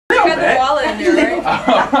got the wallet in there,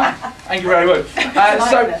 right? Thank you very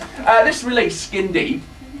much. This release, Skin Deep,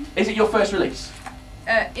 is it your first release?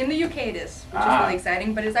 In the UK it is, which is really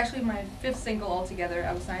exciting, but it's actually my 5th single altogether.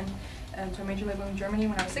 I was signed to a major label in Germany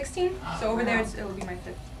when I was 16, so over there it'll be my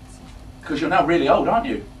 5th. Because you're now really old, aren't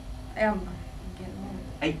you? I am getting old.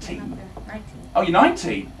 18? 19. Oh, you're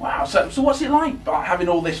 19? Wow, so what's it like having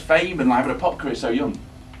all this fame and like, having a pop career so young?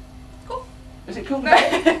 Cool. Is it cool?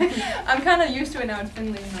 I'm kind of used to it now. It's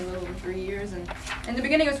been like a little over 3 years, and in the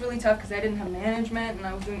beginning it was really tough because I didn't have management and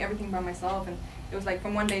I was doing everything by myself, and it was like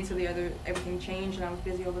from one day to the other everything changed and I was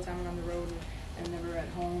busy all the time on the road and never at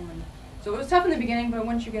home, and so it was tough in the beginning, but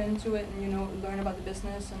once you get into it and you know, learn about the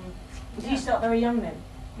business and... Did you start very young then?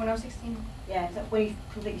 When I was 16. Yeah, is that when you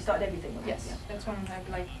completely started everything? Yes, yeah. That's when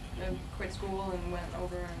I quit school and went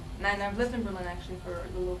over, and I've lived in Berlin actually for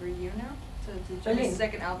a little over a year now. So it's the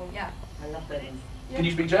second album, yeah. I love Berlin. Yeah. Can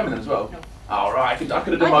you speak German then as well? No. Oh, right, I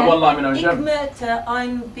could have done my one line in German. Ich möchte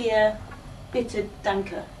ein Bier, bitte,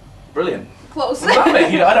 danke. Brilliant. Close. What does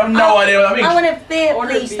that mean? I have no idea what that means. I want a beer,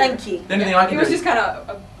 Order please, beer. thank you. The only thing I can It was do just kind of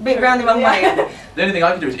a bit round the wrong way. The only thing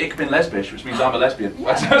I can do is ich bin lesbisch, which means I'm a lesbian.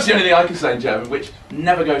 Yeah. That's the only thing I can say in German, which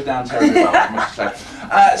never goes down terribly well, I must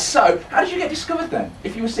say. So, how did you get discovered then?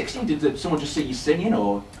 If you were 16, did someone just see you singing,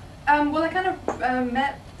 or? Well, I kind of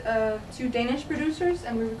met 2 Danish producers,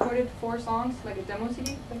 and we recorded 4 songs, like a demo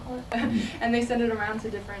CD, they call it, and they sent it around to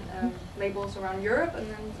different labels around Europe, and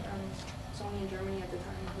then Sony in Germany at the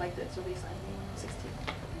time liked it, so they signed me when I was 16.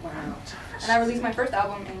 Wow. And I released my first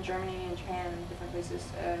album in Germany and Japan and different places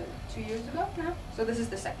 2 years ago now. So this is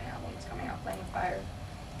the second album that's coming out, Playing with Fire.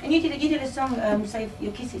 And you did a song, Save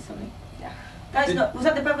Your Kisses for me. Yeah. Was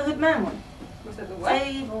that the Brotherhood Man one? Was that the what?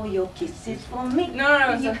 Save all your kisses for me.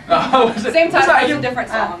 No. It's Was it? same title, Was it's a different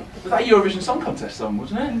song. Was that Eurovision Song Contest song,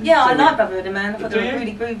 wasn't it? Yeah, So I like Brotherhood of Man. I thought Do they you? were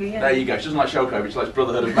really groovy. Yeah. There you go. She doesn't like Shellcove, she likes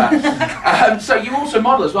Brotherhood of Man. So you also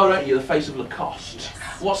model as well, don't you? The face of Lacoste.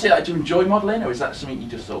 Yes. What's it like? Do you enjoy modelling, or is that something you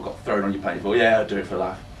just sort of got thrown on your plate for? Yeah, I'll do it for a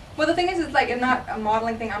laugh. Well, the thing is, it's like not a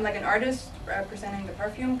modeling thing. I'm like an artist presenting the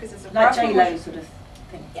perfume because it's a Like cross J-Lo promotion. sort of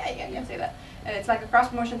thing. Yeah, you can say that. It's like a cross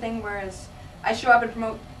promotion thing, whereas I show up and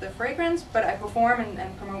promote the fragrance, but I perform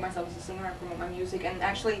and promote myself as a singer and promote my music. And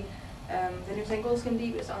actually, the new single Skin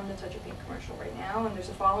Deep is on the Touch of Pink commercial right now, and there's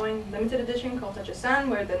a following limited edition called Touch of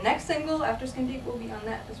Sun, where the next single after Skin Deep will be on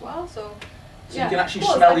that as well. So you can actually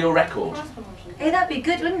smell your record. Hey, that'd be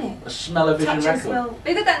good, wouldn't it? A smell-o-vision Touch and record. smell.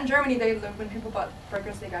 They did that in Germany. When people bought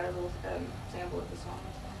fragrance, they got a little sample of the song.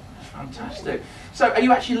 Fantastic. So are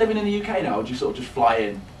you actually living in the UK now, or do you sort of just fly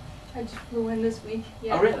in? I just flew in this week.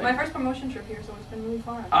 Yeah. Oh, really? My first promotion trip here, so it's been really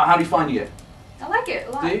fun. How do you find it? I like it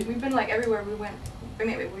a lot. Do you? We've been like everywhere.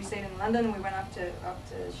 We stayed in London, and we went up to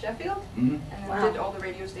Sheffield, Mm-hmm. and then Wow. did all the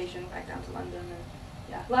radio station back down to London, and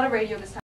yeah, a lot of radio this time.